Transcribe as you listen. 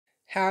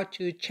How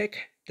to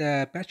check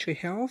the battery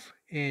health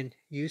and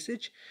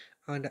usage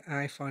on the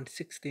iPhone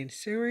 16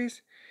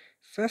 series.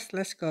 First,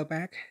 let's go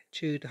back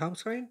to the home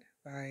screen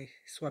by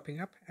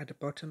swiping up at the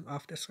bottom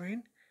of the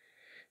screen.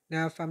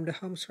 Now from the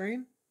home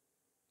screen,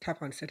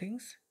 tap on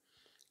settings.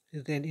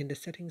 Then in the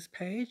settings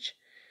page,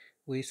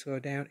 we scroll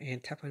down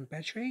and tap on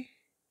battery.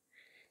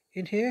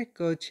 In here,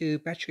 go to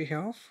battery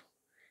health,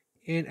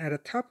 and at the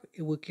top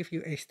it will give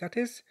you a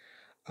status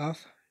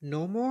of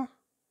normal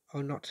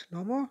or not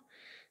normal.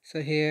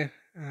 So here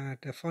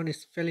the phone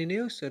is fairly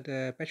new, so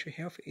the battery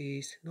health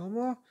is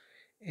normal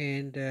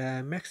and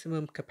the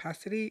maximum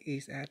capacity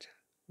is at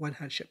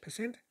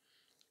 100%.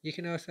 You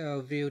can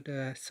also view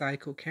the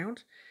cycle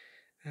count.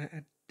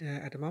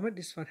 At the moment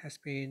this phone has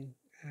been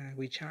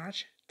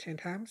recharged 10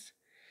 times.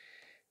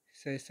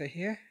 So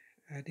here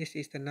this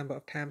is the number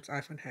of times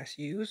iPhone has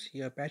used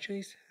your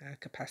battery's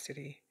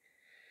capacity.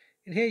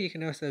 And here you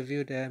can also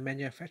view the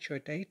manufacturer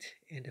date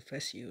and the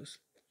first use.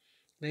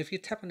 Now if you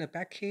tap on the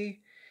back key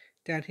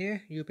down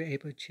here, you'll be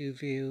able to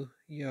view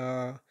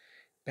your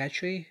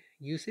battery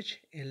usage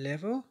and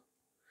level.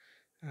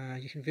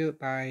 You can view it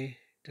by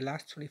the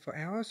last 24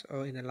 hours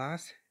or in the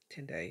last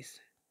 10 days.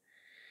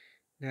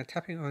 Now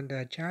tapping on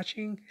the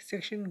charging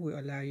section will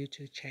allow you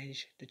to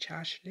change the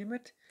charge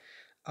limit,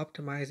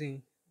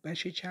 optimizing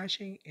battery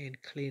charging and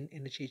clean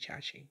energy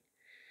charging.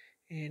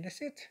 And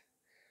that's it.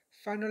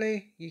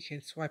 Finally, you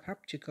can swipe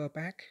up to go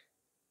back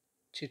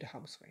to the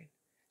home screen.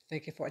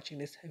 Thank you for watching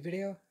this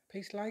video.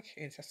 Please like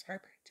and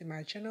subscribe to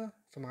my channel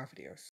for more videos.